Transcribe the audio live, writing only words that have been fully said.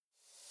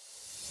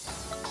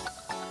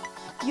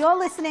You're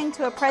listening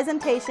to a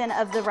presentation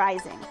of The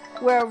Rising.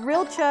 We're a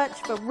real church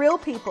for real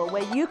people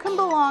where you can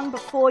belong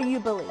before you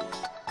believe.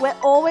 We're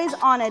always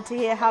honored to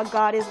hear how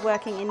God is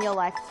working in your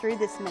life through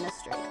this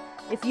ministry.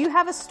 If you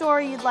have a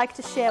story you'd like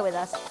to share with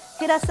us,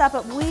 hit us up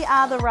at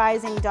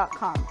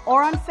wearetherising.com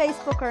or on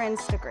Facebook or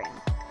Instagram.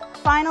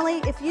 Finally,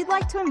 if you'd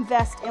like to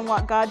invest in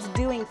what God's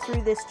doing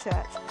through this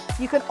church,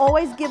 you can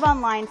always give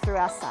online through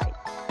our site.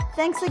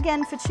 Thanks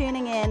again for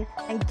tuning in,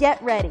 and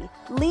get ready.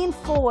 Lean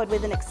forward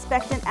with an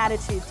expectant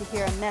attitude to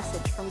hear a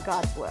message from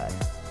God's Word.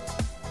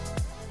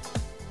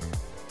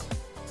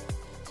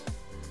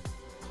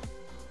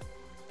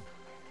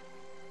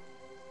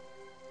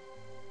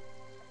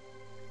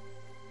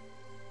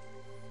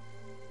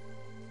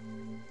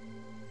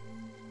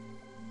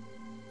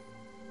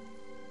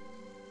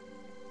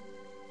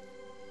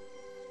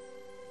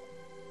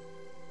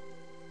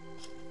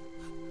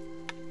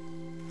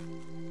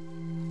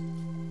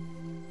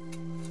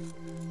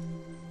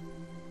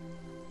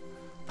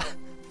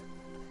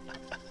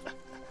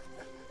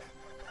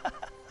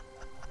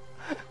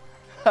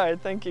 All right,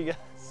 thank you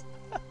guys.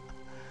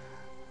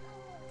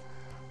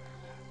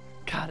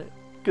 Got it.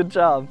 Good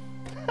job.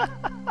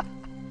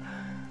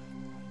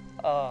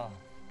 A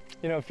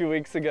few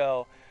weeks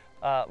ago,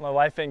 my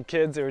wife and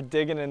kids, they were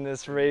digging in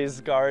this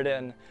raised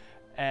garden,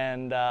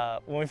 and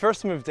when we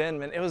first moved in,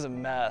 man, it was a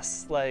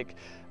mess. Like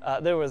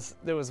there was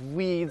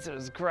weeds, there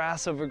was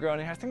grass overgrown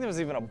in here. I think there was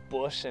even a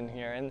bush in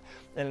here, and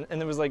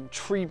there was like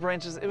tree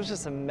branches. It was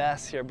just a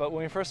mess here. But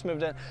when we first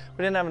moved in,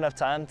 we didn't have enough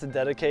time to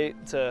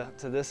dedicate to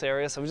this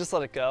area, so we just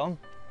let it go.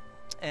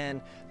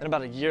 And then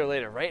about a year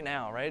later,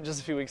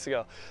 just a few weeks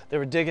ago, they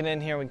were digging in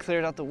here. We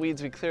cleared out the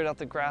weeds, we cleared out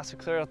the grass, we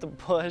cleared out the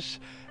bush.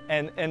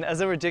 And as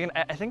they were digging,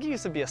 I think it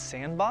used to be a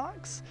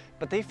sandbox,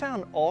 but they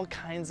found all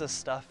kinds of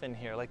stuff in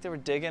here. Like they were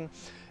digging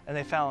and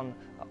they found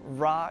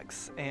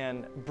rocks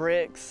and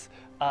bricks.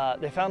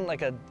 They found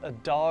like a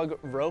dog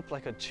rope,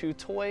 like a chew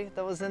toy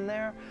that was in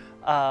there.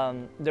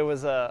 There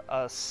was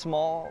a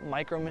small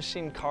micro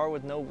machine car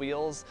with no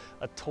wheels,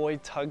 a toy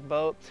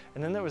tugboat,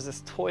 and then there was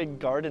this toy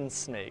garden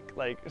snake,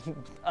 like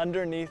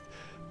underneath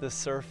the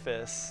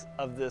surface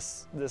of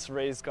this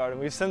raised garden.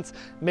 We've since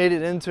made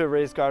it into a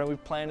raised garden.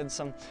 We've planted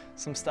some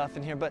stuff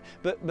in here, but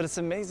it's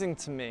amazing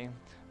to me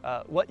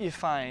what you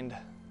find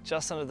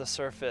just under the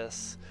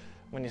surface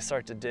when you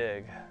start to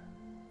dig.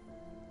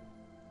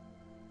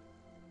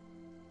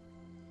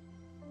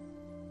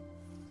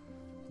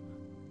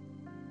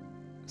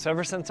 So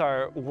ever since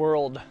our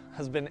world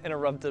has been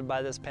interrupted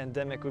by this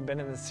pandemic, we've been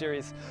in this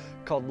series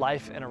called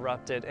Life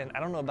Interrupted. And I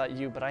don't know about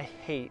you, but I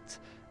hate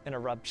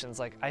interruptions.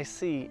 Like I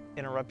see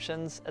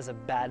interruptions as a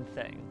bad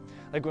thing.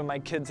 Like when my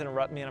kids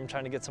interrupt me and I'm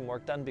trying to get some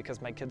work done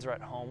because my kids are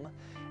at home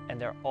and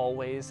they're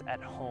always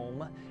at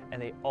home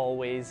and they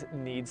always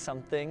need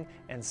something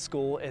and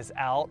school is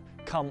out.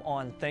 Come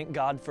on, thank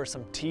God for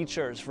some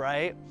teachers,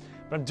 right?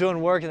 But I'm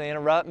doing work and they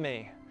interrupt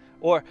me.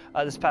 Or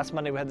this past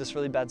Monday, we had this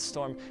really bad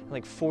storm, and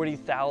like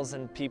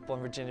 40,000 people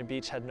in Virginia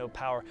Beach had no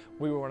power.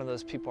 We were one of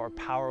those people. Our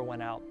power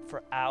went out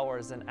for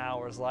hours and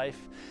hours. Life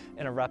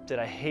interrupted.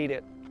 I hate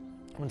it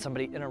when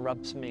somebody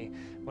interrupts me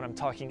when I'm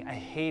talking. I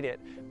hate it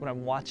when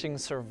I'm watching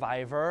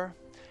Survivor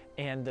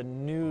and the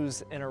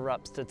news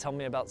interrupts to tell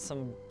me about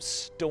some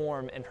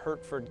storm in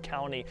Hertford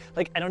County.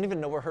 Like, I don't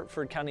even know where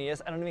Hertford County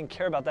is. I don't even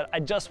care about that. I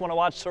just want to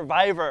watch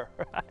Survivor.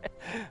 Right?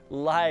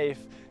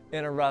 Life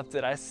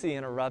interrupted. I see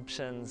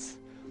interruptions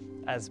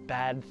as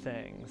bad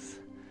things.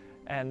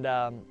 And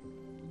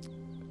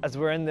as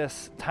we're in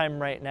this time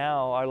right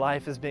now, our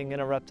life is being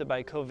interrupted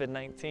by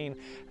COVID-19.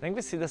 I think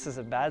we see this as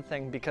a bad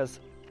thing because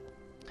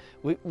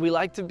we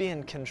like to be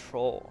in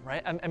control,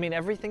 right? I mean,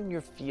 everything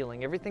you're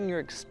feeling, everything you're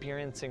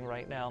experiencing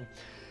right now,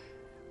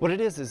 what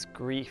it is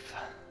grief.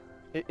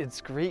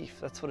 It's grief,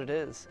 that's what it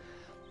is.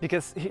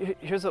 Because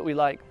here's what we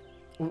like.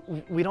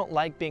 We don't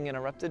like being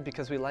interrupted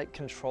because we like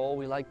control.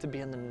 We like to be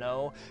in the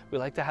know. We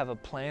like to have a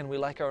plan. We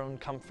like our own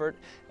comfort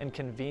and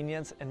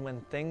convenience. And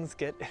when things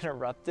get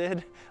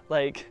interrupted,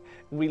 like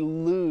we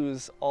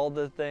lose all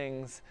the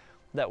things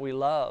that we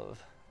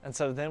love. And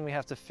so then we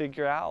have to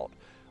figure out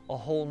a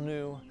whole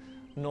new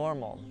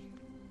normal.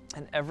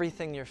 And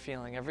everything you're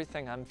feeling,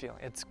 everything I'm feeling,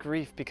 it's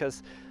grief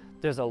because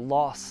there's a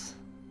loss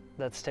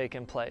that's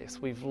taken place.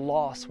 We've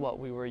lost what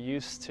we were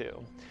used to.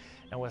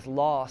 And with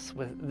loss,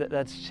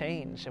 that's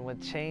change. And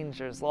with change,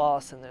 there's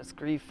loss and there's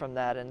grief from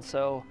that. And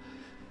so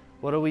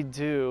what do we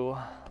do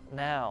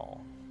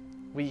now?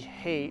 We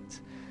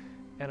hate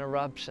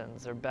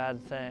interruptions. They're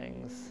bad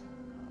things.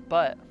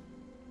 But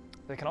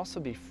they can also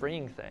be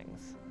freeing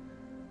things.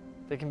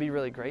 They can be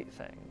really great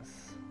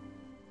things.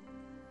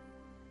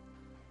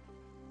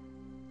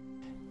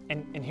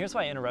 And here's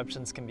why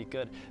interruptions can be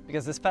good.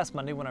 Because this past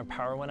Monday when our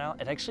power went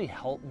out, it actually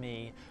helped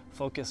me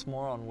focus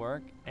more on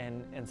work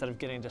and instead of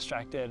getting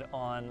distracted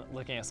on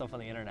looking at stuff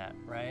on the internet,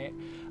 right?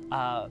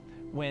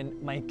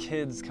 When my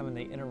kids come and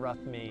they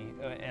interrupt me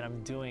and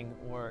I'm doing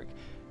work,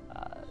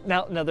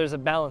 now there's a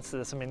balance to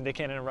this. I mean, they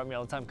can't interrupt me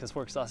all the time because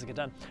work still has to get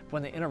done. But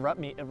when they interrupt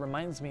me, it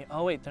reminds me,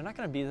 oh wait, they're not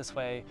gonna be this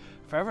way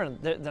forever.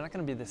 They're not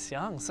gonna be this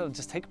young. So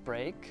just take a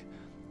break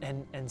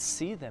and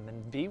see them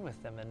and be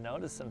with them and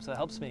notice them. So it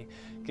helps me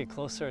get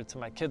closer to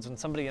my kids. When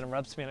somebody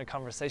interrupts me in a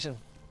conversation,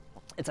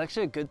 it's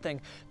actually a good thing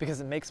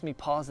because it makes me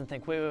pause and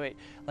think, wait,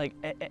 like,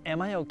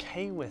 am I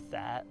okay with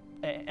that?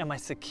 Am I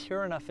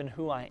secure enough in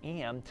who I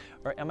am?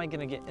 Or am I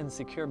gonna get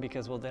insecure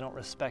because, well, they don't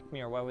respect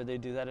me, or why would they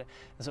do that? And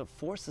so it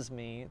forces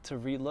me to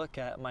relook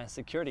at my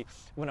security.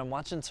 When I'm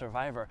watching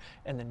Survivor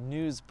and the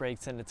news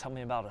breaks in to tell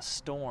me about a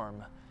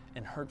storm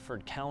in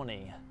Hertford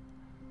County,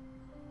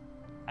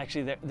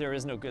 actually, there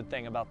is no good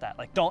thing about that.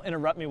 Like, don't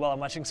interrupt me while I'm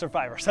watching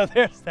Survivor. So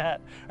there's that,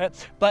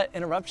 right? But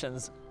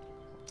interruptions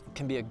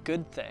can be a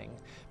good thing,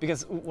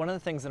 because one of the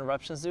things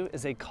interruptions do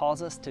is they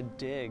cause us to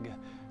dig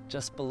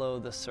just below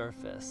the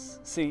surface.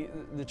 See,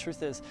 the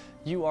truth is,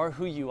 you are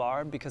who you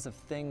are because of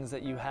things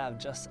that you have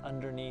just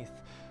underneath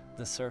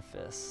the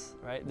surface,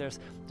 right?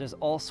 There's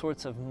all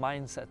sorts of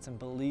mindsets and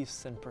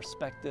beliefs and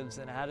perspectives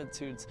and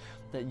attitudes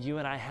that you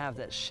and I have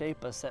that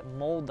shape us, that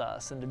mold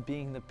us into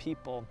being the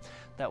people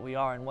that we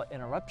are. And what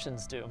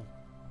interruptions do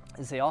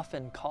is they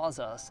often cause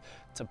us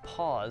to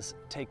pause,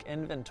 take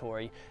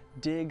inventory,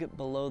 dig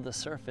below the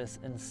surface,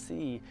 and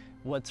see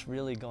what's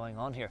really going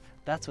on here.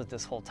 That's what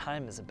this whole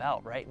time is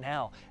about right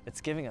now.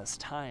 It's giving us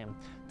time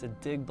to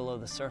dig below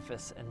the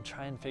surface and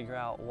try and figure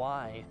out,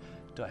 why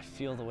do I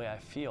feel the way I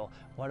feel?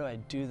 Why do I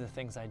do the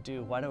things I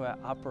do? Why do I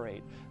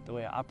operate the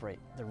way I operate?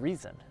 The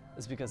reason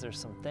is because there's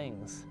some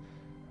things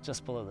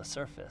just below the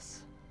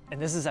surface. And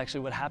this is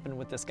actually what happened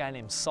with this guy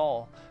named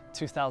Saul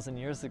 2,000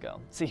 years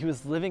ago. See, he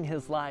was living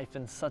his life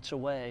in such a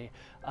way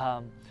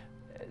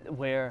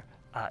where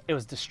it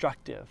was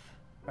destructive,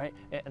 right?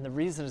 And the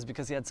reason is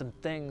because he had some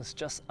things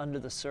just under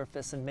the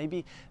surface, and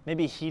maybe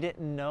he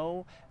didn't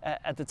know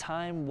at the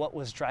time what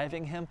was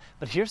driving him.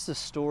 But here's the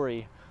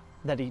story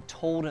that he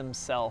told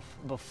himself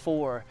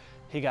before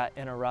he got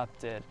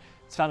interrupted.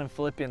 It's found in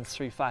Philippians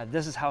 3:5.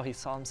 This is how he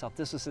saw himself.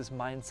 This was his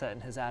mindset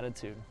and his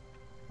attitude.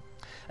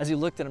 As he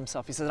looked at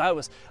himself, he said, I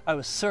was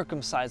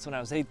circumcised when I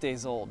was 8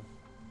 days old.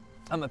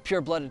 I'm a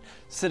pure-blooded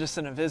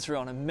citizen of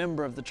Israel and a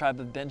member of the tribe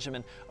of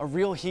Benjamin, a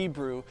real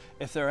Hebrew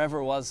if there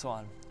ever was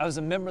one. I was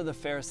a member of the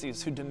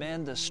Pharisees who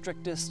demand the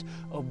strictest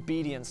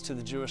obedience to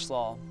the Jewish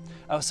law.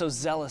 I was so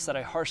zealous that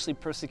I harshly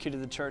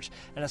persecuted the church,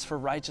 and as for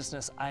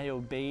righteousness, I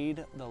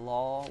obeyed the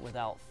law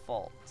without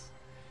fault.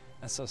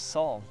 And so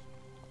Saul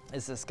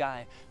is this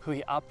guy who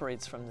he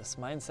operates from this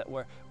mindset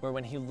where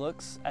when he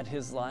looks at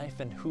his life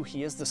and who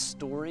he is, the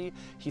story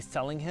he's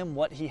telling him,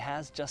 what he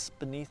has just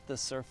beneath the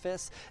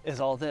surface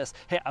is all this.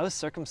 Hey, I was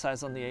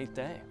circumcised on the 8th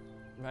day,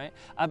 right?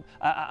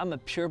 I'm a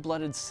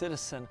pure-blooded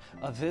citizen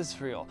of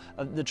Israel,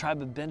 of the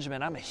tribe of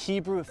Benjamin. I'm a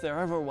Hebrew if there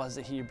ever was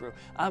a Hebrew.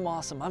 I'm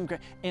awesome, I'm great.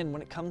 And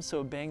when it comes to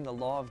obeying the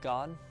law of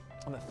God,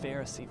 I'm a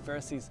Pharisee.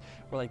 Pharisees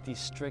were like these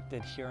strict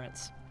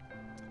adherents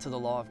to the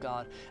law of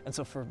God. And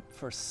so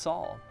for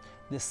Saul,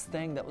 this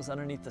thing that was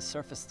underneath the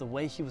surface, the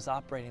way he was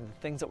operating, the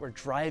things that were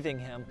driving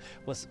him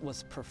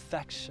was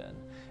perfection.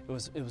 It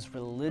was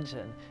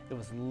religion. It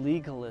was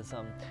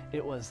legalism.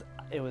 It was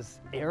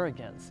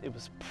arrogance. It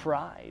was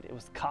pride. It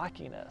was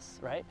cockiness,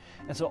 right?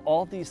 And so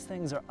all these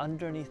things are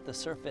underneath the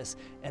surface,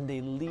 and they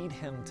lead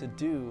him to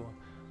do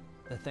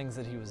the things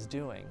that he was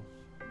doing.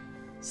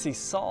 See,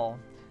 Saul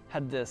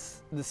had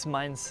this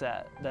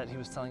mindset that he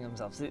was telling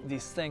himself,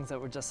 these things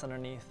that were just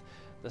underneath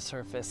the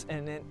surface,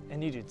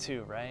 and you do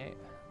too, right?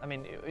 I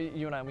mean,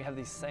 you and I, we have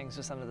these things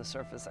just under the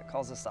surface that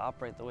cause us to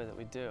operate the way that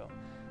we do.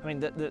 I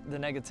mean, the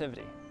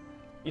negativity,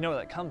 you know where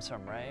that comes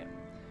from, right?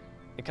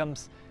 It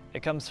comes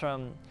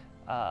from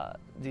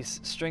these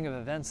string of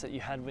events that you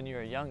had when you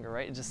were younger,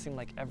 right? It just seemed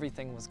like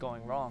everything was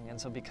going wrong.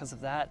 And so because of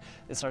that,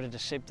 it started to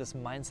shape this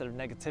mindset of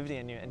negativity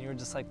in you. And you were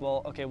just like,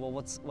 well, okay, well,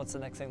 what's the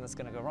next thing that's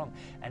gonna go wrong?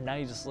 And now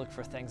you just look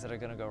for things that are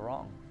gonna go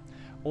wrong.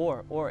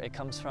 Or it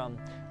comes from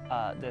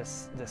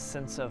this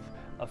sense of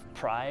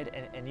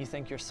pride, and you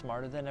think you're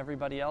smarter than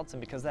everybody else,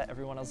 and because of that,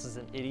 everyone else is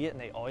an idiot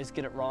and they always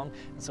get it wrong,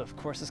 and so of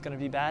course it's going to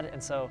be bad.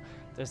 And so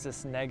there's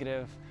this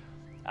negative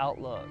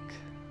outlook,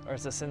 or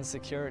it's this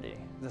insecurity,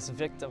 this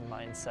victim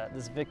mindset,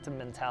 this victim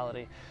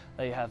mentality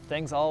that you have.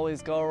 Things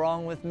always go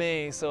wrong with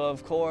me, so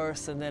of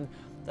course. And then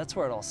that's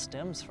where it all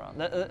stems from.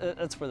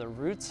 That's where the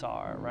roots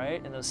are,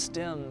 right? And those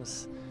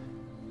stems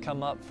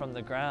come up from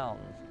the ground.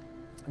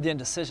 The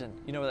indecision,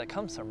 you know where that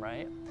comes from,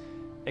 right?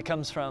 It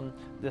comes from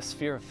this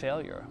fear of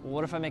failure. Well,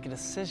 what if I make a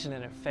decision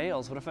and it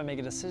fails? What if I make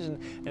a decision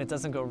and it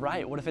doesn't go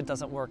right? What if it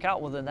doesn't work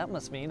out? Well, then that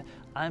must mean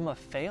I'm a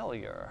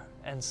failure.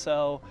 And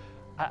so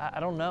I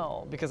don't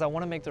know, because I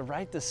want to make the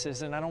right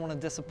decision. I don't want to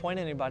disappoint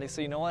anybody.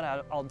 So you know what?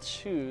 I'll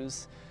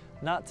choose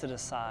not to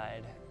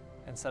decide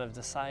instead of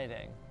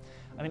deciding.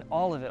 I mean,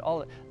 all of it,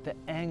 the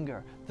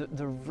anger,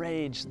 the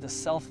rage, the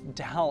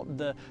self-doubt,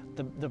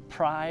 the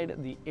pride,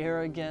 the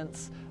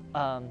arrogance,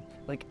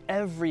 like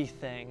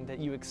everything that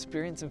you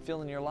experience and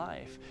feel in your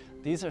life,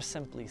 these are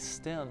simply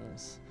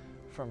stems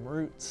from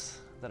roots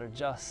that are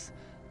just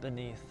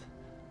beneath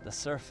the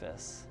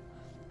surface.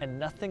 And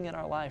nothing in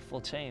our life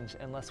will change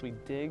unless we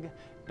dig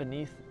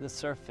beneath the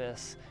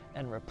surface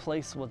and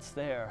replace what's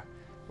there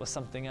with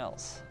something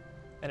else.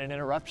 And an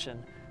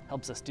interruption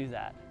helps us do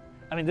that.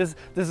 I mean, this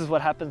is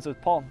what happens with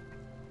Paul.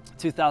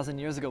 2,000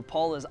 years ago,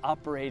 Paul is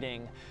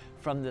operating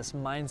from this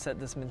mindset,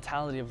 this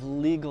mentality of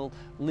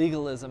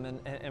legalism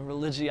and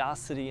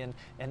religiosity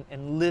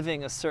and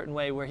living a certain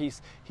way where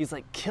he's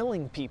like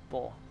killing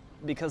people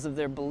because of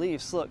their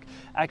beliefs. Look,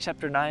 Acts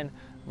chapter 9,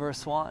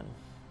 verse 1.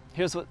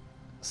 Here's what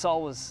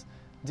Saul was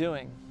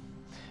doing.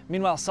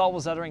 Meanwhile, Saul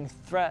was uttering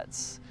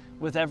threats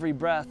with every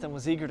breath and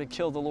was eager to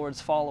kill the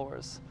Lord's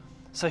followers.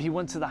 So he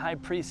went to the high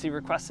priest. He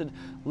requested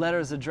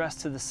letters addressed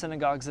to the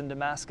synagogues in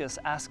Damascus,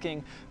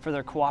 asking for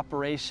their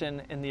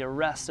cooperation in the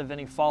arrest of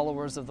any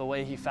followers of the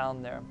way he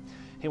found there.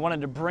 He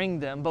wanted to bring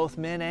them, both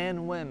men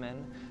and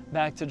women,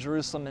 back to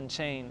Jerusalem in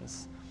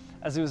chains.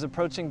 As he was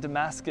approaching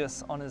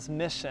Damascus on his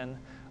mission,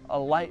 a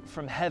light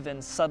from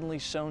heaven suddenly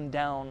shone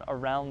down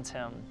around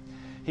him.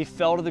 He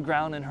fell to the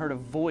ground and heard a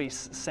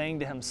voice saying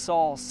to him,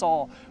 "Saul,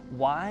 Saul,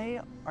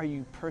 why are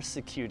you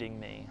persecuting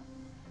me?"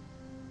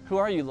 "Who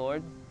are you,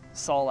 Lord?"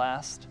 Saul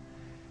asked.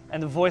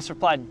 And the voice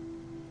replied,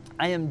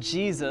 "I am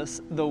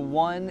Jesus, the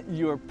one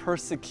you are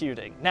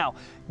persecuting. Now,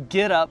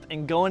 get up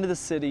and go into the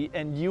city,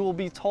 and you will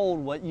be told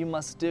what you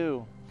must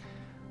do."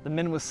 The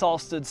men with Saul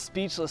stood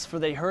speechless, for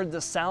they heard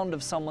the sound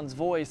of someone's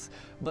voice,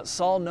 but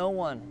saw no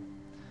one.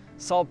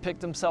 Saul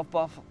picked himself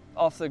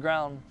off the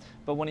ground,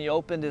 but when he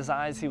opened his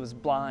eyes, he was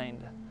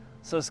blind.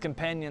 So his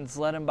companions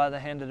led him by the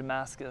hand to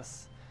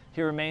Damascus.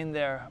 He remained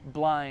there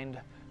blind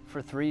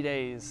for 3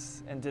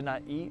 days and did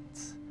not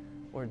eat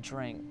or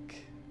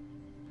drink.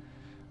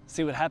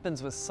 See, what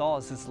happens with Saul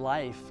is his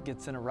life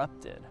gets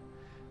interrupted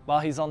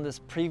while he's on this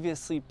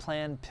previously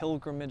planned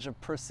pilgrimage of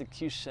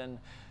persecution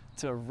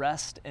to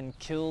arrest and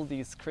kill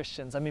these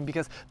Christians. I mean,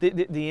 because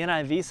the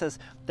NIV says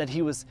that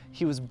he was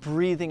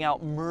breathing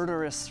out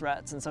murderous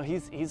threats, and so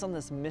he's on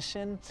this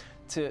mission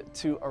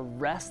to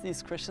arrest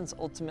these Christians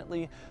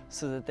ultimately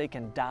so that they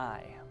can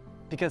die.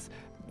 Because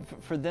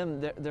for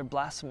them, they're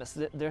blasphemous.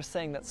 They're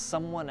saying that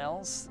someone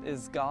else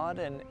is God,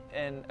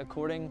 and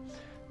according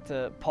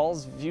to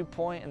Paul's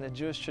viewpoint in the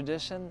Jewish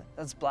tradition,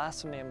 that's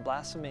blasphemy, and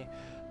blasphemy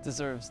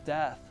deserves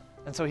death.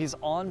 And so he's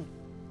on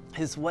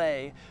his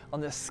way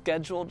on this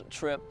scheduled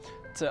trip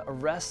to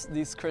arrest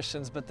these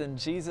Christians, but then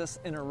Jesus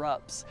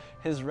interrupts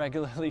his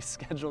regularly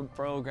scheduled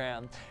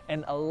program,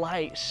 and a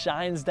light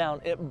shines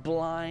down. It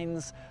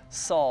blinds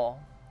Saul,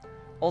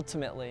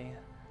 ultimately,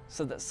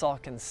 so that Saul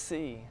can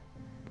see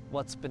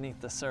what's beneath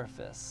the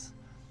surface.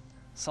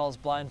 Saul's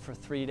blind for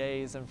 3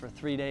 days, and for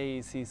 3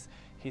 days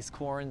he's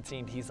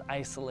quarantined, he's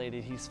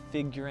isolated, he's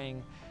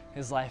figuring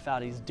his life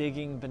out, he's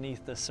digging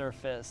beneath the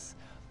surface.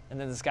 And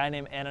then this guy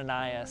named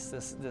Ananias,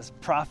 this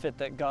prophet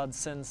that God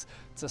sends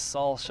to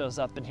Saul, shows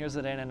up, and here's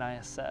what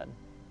Ananias said.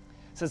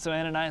 It says, so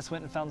Ananias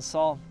went and found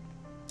Saul.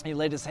 He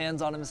laid his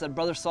hands on him and said,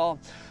 "Brother Saul,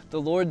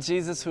 the Lord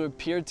Jesus who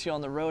appeared to you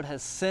on the road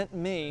has sent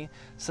me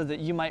so that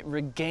you might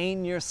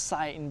regain your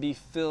sight and be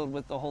filled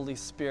with the Holy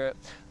Spirit."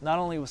 Not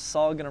only was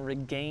Saul going to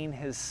regain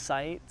his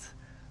sight,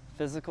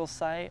 physical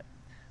sight,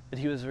 but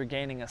he was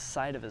regaining a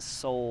sight of his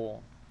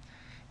soul.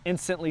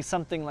 Instantly,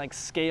 something like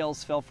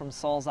scales fell from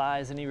Saul's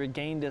eyes, and he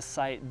regained his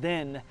sight.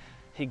 Then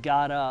he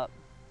got up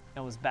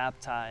and was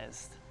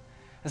baptized.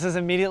 It says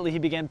immediately he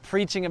began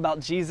preaching about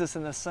Jesus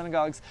in the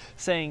synagogues,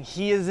 saying,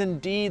 "He is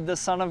indeed the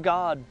Son of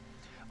God."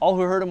 All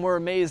who heard him were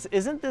amazed.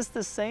 "Isn't this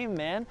the same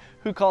man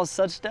who caused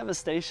such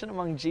devastation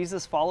among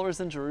Jesus' followers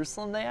in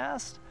Jerusalem?" they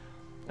asked.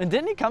 "And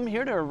didn't he come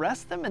here to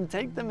arrest them and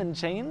take them in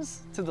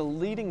chains to the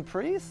leading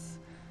priests?"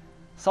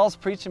 Saul's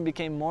preaching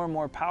became more and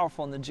more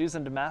powerful, and the Jews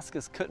in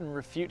Damascus couldn't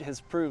refute his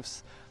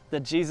proofs that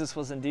Jesus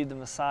was indeed the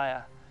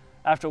Messiah.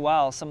 After a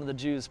while, some of the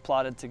Jews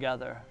plotted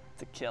together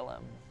to kill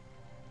him.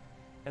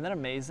 Isn't that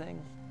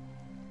amazing?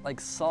 Like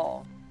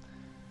Saul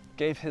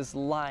gave his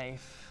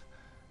life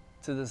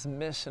to this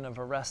mission of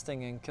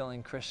arresting and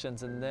killing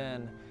Christians, and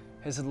then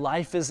his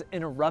life is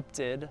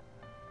interrupted.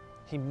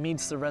 He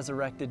meets the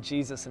resurrected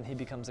Jesus, and he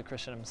becomes a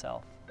Christian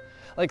himself.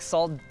 Like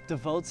Saul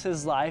devotes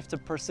his life to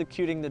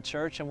persecuting the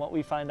church, and what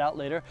we find out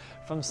later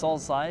from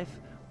Saul's life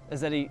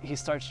is that he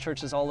starts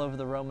churches all over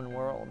the Roman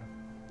world.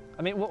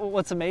 I mean,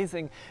 what's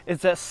amazing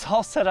is that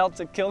Saul set out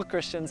to kill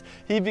Christians.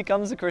 He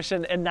becomes a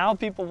Christian, and now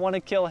people want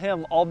to kill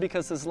him, all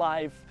because his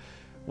life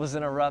was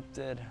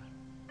interrupted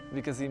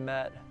because he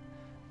met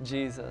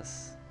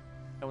Jesus.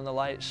 And when the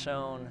light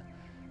shone,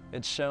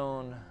 it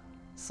shone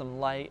some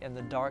light in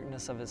the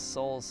darkness of his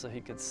soul so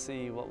he could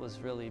see what was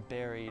really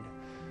buried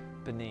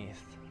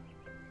beneath.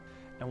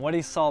 And what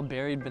he saw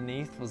buried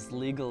beneath was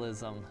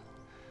legalism.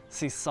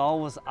 See,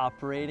 Saul was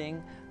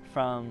operating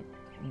from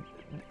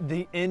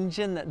the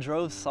engine that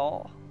drove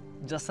Saul.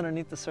 Just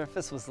underneath the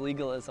surface was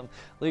legalism.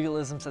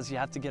 Legalism says you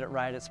have to get it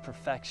right, it's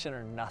perfection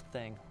or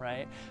nothing,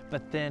 right?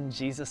 But then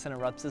Jesus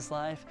interrupts his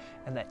life,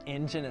 and that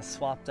engine is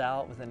swapped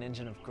out with an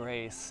engine of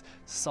grace.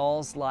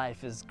 Saul's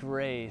life is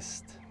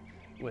graced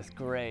with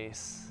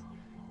grace.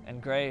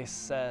 And grace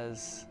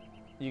says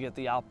you get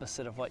the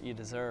opposite of what you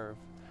deserve.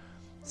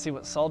 See,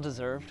 what Saul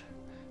deserved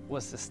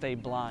was to stay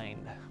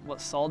blind.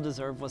 What Saul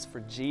deserved was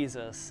for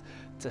Jesus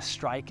to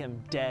strike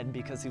him dead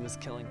because he was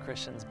killing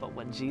Christians. But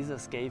what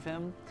Jesus gave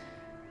him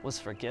was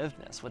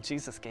forgiveness. What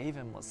Jesus gave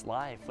him was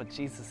life. What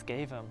Jesus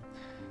gave him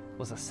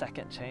was a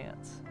second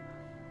chance.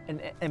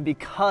 And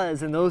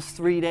because in those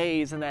 3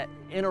 days and that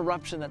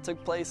interruption that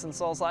took place in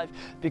Saul's life,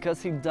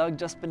 because he dug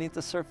just beneath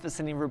the surface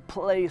and he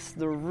replaced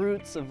the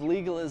roots of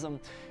legalism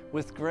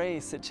with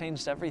grace, it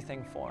changed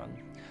everything for him.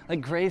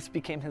 Like grace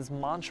became his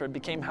mantra, it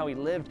became how he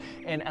lived.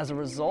 And as a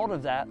result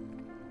of that,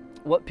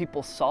 what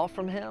people saw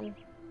from him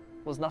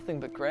was nothing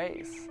but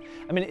grace.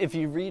 I mean, if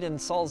you read in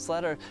Saul's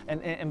letter,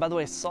 and by the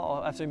way,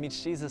 Saul, after he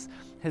meets Jesus,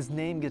 his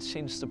name gets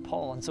changed to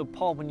Paul. And so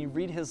Paul, when you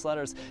read his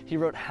letters, he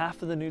wrote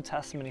half of the New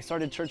Testament. He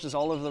started churches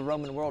all over the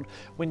Roman world.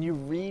 When you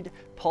read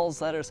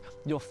Paul's letters,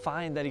 you'll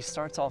find that he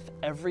starts off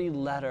every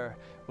letter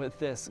with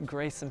this: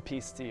 grace and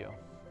peace to you.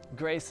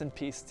 Grace and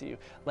peace to you.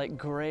 Like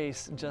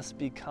grace just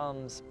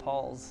becomes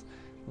Paul's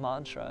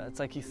mantra. It's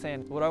like he's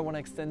saying, what do I want to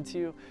extend to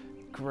you?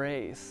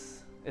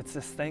 Grace. It's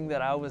this thing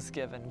that I was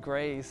given,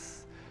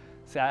 grace.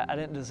 See, I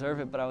didn't deserve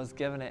it, but I was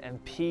given it.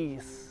 And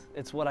peace,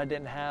 it's what I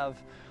didn't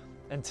have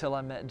until I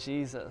met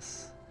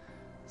Jesus.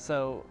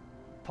 So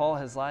Paul,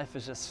 his life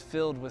is just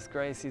filled with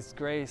grace. He's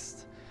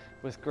graced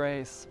with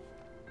grace.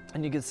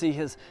 And you can see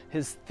his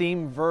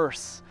theme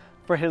verse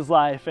for his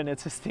life, and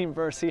it's his theme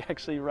verse. He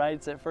actually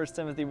writes it, 1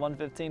 Timothy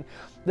 1:15.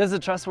 This is a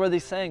trustworthy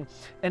saying,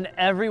 and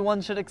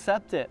everyone should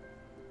accept it.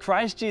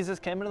 Christ Jesus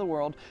came into the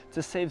world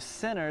to save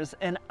sinners,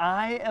 and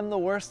I am the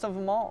worst of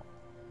them all.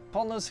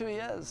 Paul knows who he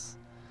is.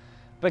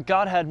 But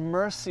God had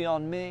mercy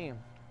on me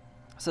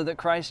so that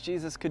Christ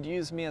Jesus could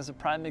use me as a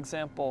prime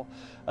example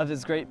of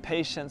his great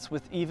patience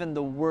with even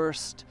the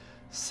worst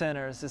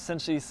sinners.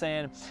 Essentially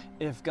saying,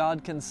 if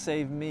God can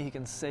save me, he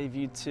can save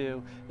you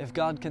too. If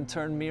God can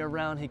turn me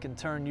around, he can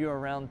turn you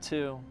around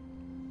too.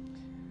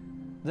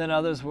 Then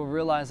others will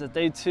realize that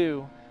they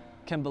too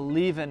can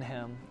believe in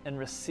him and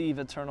receive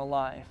eternal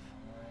life.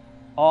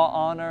 All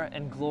honor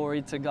and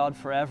glory to God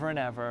forever and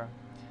ever.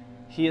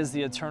 He is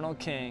the eternal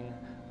King,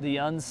 the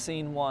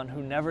unseen one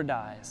who never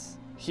dies.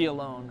 He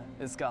alone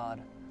is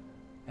God.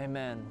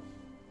 Amen.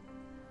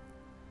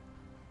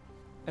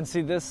 And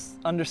see, this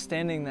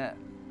understanding that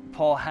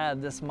Paul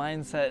had, this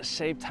mindset,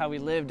 shaped how he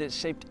lived. It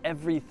shaped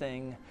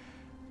everything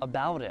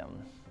about him,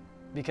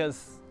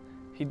 because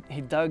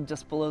he dug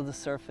just below the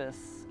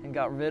surface and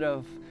got rid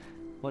of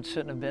what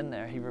shouldn't have been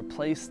there. He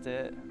replaced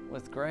it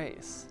with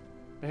grace.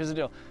 But here's the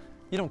deal.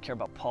 You don't care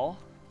about Paul,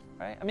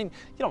 right? I mean,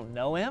 you don't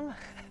know him.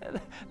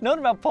 Knowing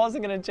about Paul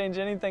isn't going to change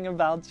anything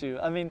about you.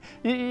 I mean,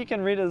 you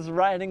can read his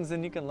writings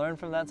and you can learn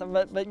from that stuff,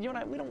 but you and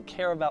I, we don't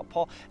care about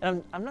Paul.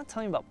 And I'm not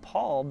telling you about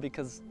Paul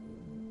because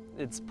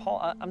it's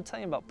Paul. I'm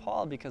telling you about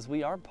Paul because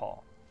we are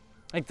Paul.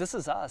 Like, this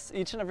is us.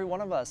 Each and every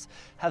one of us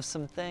have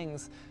some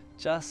things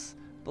just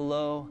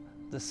below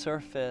the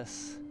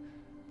surface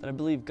that I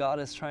believe God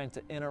is trying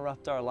to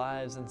interrupt our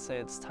lives and say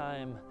it's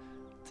time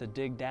to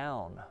dig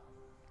down.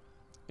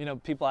 You know,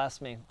 people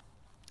ask me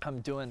how I'm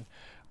doing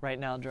right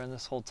now during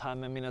this whole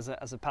time. I mean, as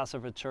a pastor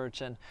of a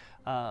church, and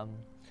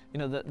you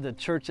know, the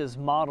church's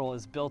model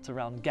is built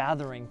around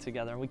gathering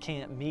together, and we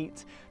can't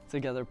meet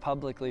together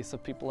publicly. So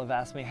people have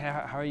asked me, hey,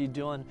 how are you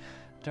doing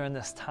during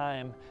this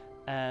time?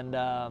 And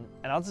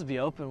I'll just be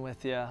open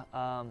with you.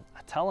 I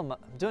tell them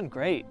I'm doing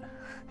great.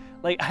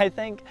 Like, I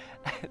think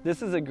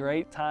this is a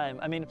great time.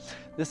 I mean,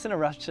 this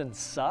interruption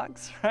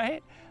sucks,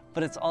 right?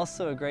 But it's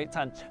also a great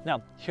time.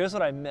 Now, here's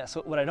what I miss.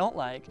 What I don't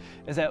like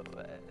is that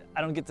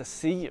I don't get to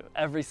see you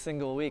every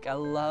single week. I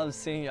love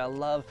seeing you. I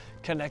love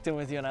connecting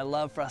with you, and I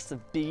love for us to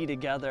be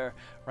together,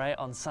 right,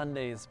 on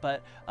Sundays.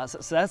 But so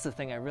that's the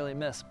thing I really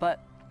miss. But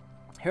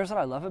here's what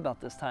I love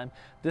about this time.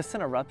 This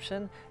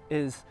interruption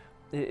is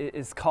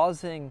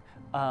causing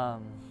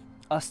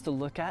us to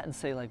look at and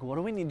say, like, what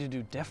do we need to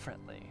do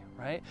differently?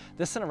 Right?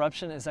 This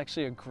interruption is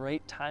actually a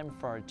great time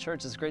for our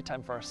church. It's a great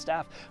time for our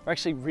staff. We're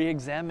actually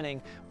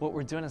re-examining what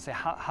we're doing and say,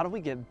 how do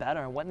we get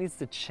better and what needs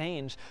to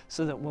change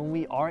so that when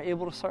we are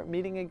able to start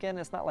meeting again,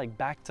 it's not like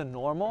back to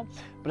normal,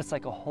 but it's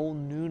like a whole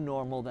new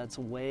normal that's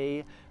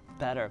way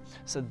better.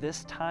 So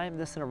this time,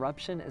 this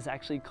interruption is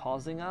actually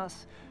causing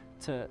us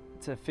to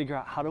figure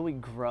out how do we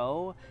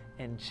grow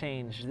and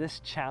change.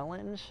 This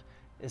challenge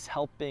is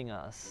helping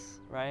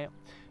us, right?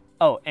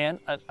 Oh, and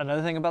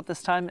another thing about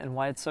this time and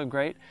why it's so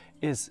great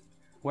is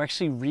we're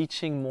actually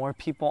reaching more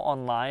people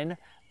online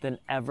than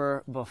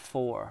ever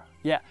before.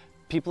 Yeah,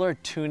 people are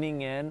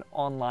tuning in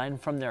online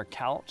from their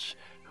couch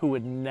who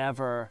would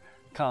never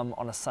come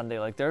on a Sunday.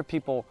 Like, there are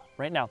people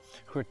right now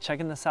who are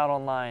checking this out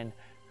online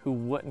who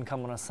wouldn't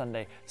come on a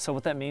Sunday. So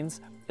what that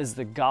means is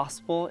the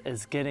gospel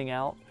is getting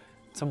out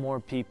to more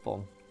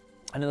people.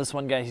 I know this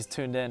one guy, he's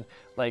tuned in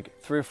like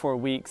 3 or 4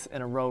 weeks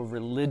in a row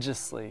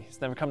religiously.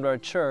 He's never come to our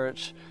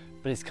church,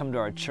 but he's come to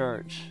our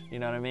church. You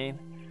know what I mean?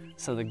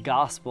 So the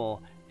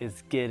gospel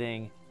is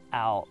getting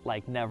out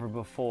like never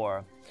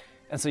before.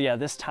 And so yeah,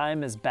 this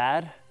time is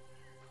bad,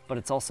 but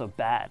it's also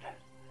bad.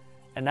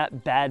 And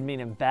not bad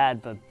meaning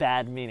bad, but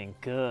bad meaning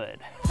good.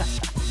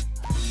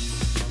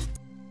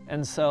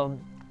 And so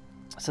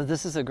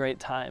this is a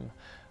great time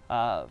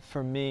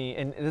for me,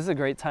 and this is a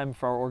great time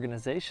for our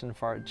organization,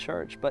 for our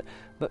church. But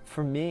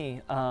for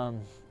me,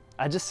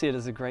 I just see it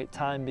as a great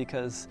time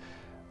because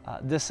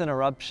this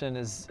interruption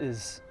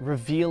is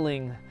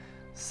revealing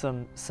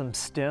some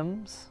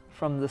stems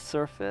from the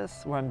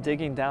surface where I'm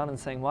digging down and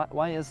saying,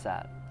 why is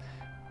that?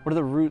 What are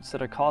the roots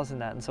that are causing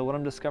that? And so what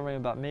I'm discovering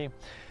about me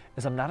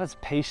is I'm not as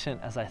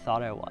patient as I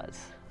thought I was,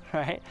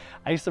 right?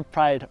 I used to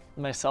pride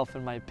myself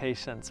in my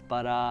patience,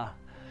 but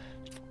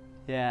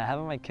yeah,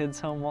 having my kids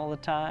home all the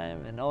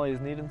time and always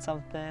needing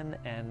something,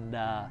 and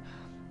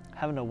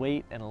having to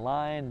wait in a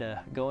line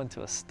to go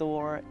into a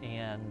store,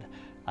 and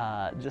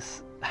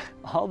just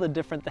all the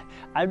different things.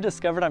 I've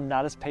discovered I'm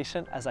not as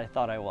patient as I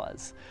thought I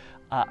was.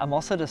 I'm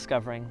also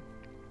discovering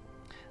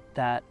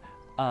that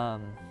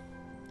I'm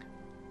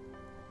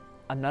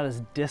not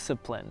as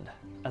disciplined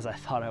as I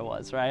thought I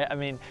was, right? I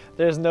mean,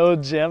 there's no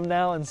gym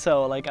now, and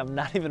so like I'm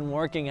not even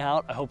working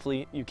out.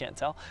 Hopefully you can't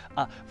tell,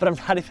 but I'm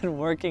not even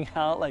working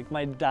out. Like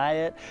my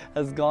diet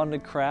has gone to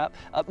crap.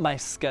 My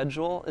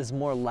schedule is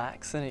more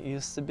lax than it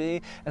used to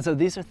be. And so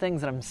these are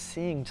things that I'm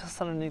seeing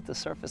just underneath the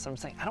surface. I'm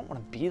saying, I don't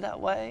want to be that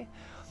way.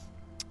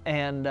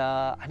 And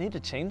I need to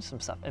change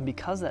some stuff. And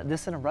because of that,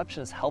 this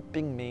interruption is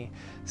helping me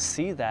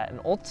see that. And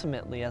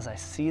ultimately, as I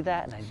see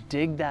that and I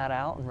dig that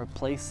out and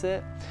replace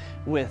it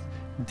with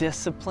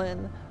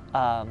discipline,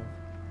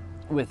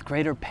 with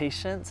greater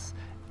patience,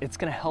 it's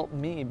going to help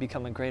me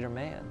become a greater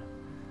man.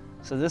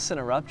 So this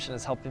interruption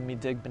is helping me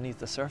dig beneath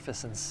the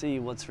surface and see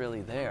what's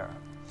really there.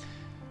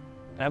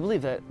 And I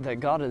believe that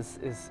God is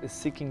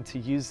seeking to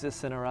use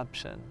this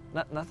interruption.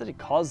 Not that he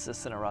caused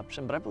this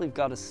interruption, but I believe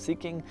God is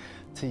seeking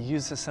to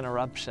use this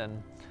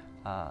interruption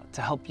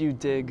to help you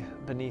dig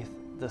beneath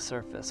the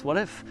surface. What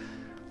if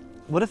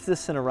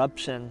this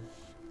interruption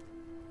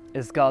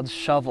is God's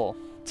shovel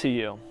to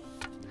you,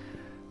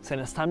 saying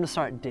it's time to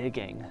start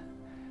digging.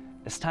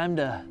 It's time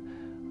to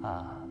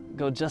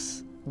go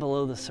just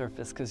below the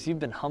surface, because you've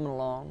been humming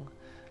along,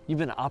 you've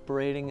been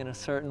operating in a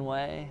certain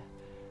way,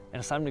 and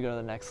it's time to go to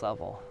the next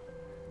level.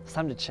 It's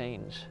time to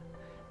change.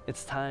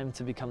 It's time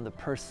to become the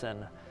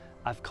person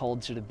I've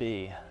called you to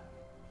be.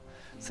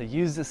 So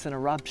use this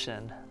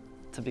interruption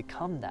to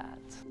become that.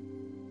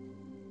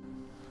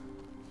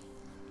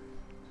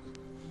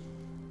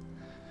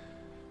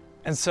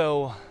 And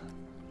so,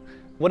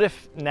 what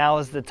if now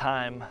is the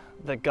time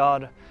that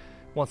God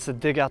wants to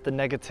dig out the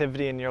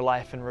negativity in your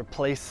life and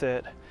replace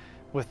it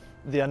with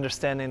the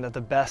understanding that the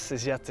best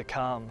is yet to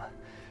come?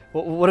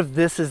 What if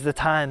this is the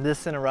time,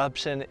 this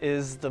interruption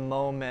is the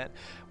moment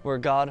where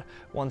God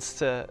wants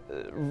to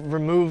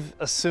remove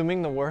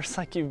assuming the worst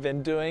like you've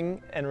been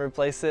doing and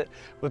replace it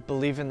with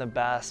believing the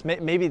best?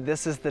 Maybe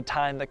this is the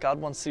time that God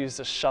wants to use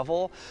the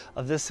shovel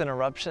of this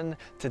interruption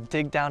to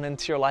dig down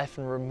into your life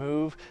and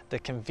remove the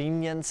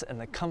convenience and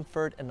the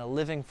comfort and the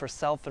living for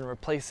self and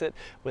replace it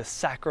with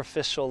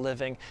sacrificial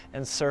living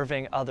and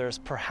serving others.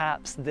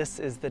 Perhaps this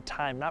is the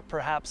time, not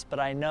perhaps,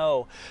 but I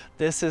know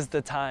this is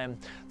the time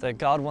that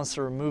God wants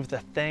to remove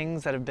the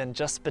things that have been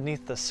just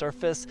beneath the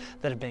surface,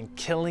 that have been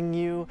killing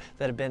you,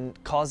 that have been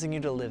causing you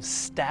to live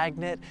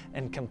stagnant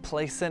and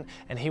complacent,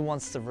 and he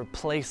wants to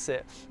replace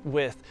it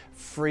with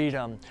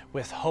freedom,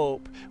 with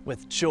hope,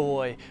 with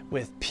joy,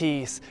 with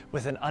peace,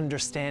 with an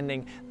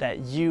understanding that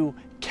you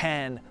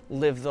can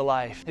live the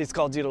life he's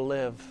called you to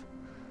live.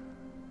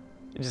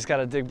 You just got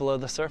to dig below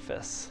the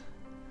surface.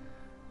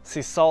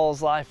 See,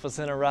 Saul's life was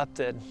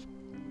interrupted.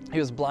 He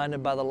was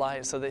blinded by the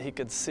light so that he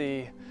could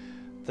see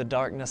the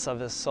darkness of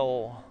his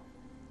soul.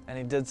 And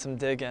he did some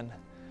digging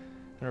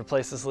and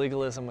replaced his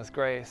legalism with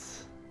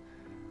grace.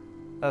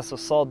 That's what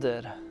Saul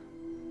did.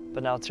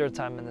 But now it's your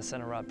time in this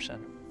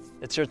interruption.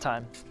 It's your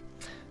time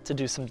to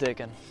do some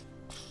digging.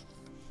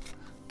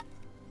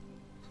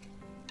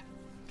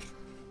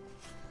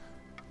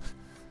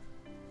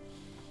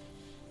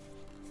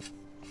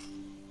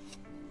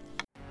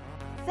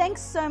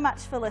 Thanks so much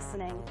for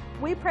listening.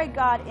 We pray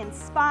God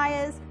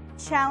inspires,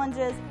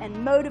 challenges, and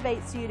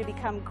motivates you to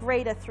become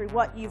greater through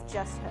what you've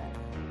just heard.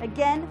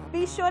 Again,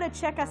 be sure to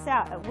check us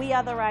out at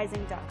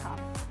wearetherising.com.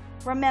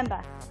 Remember,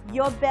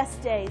 your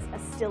best days are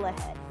still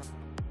ahead.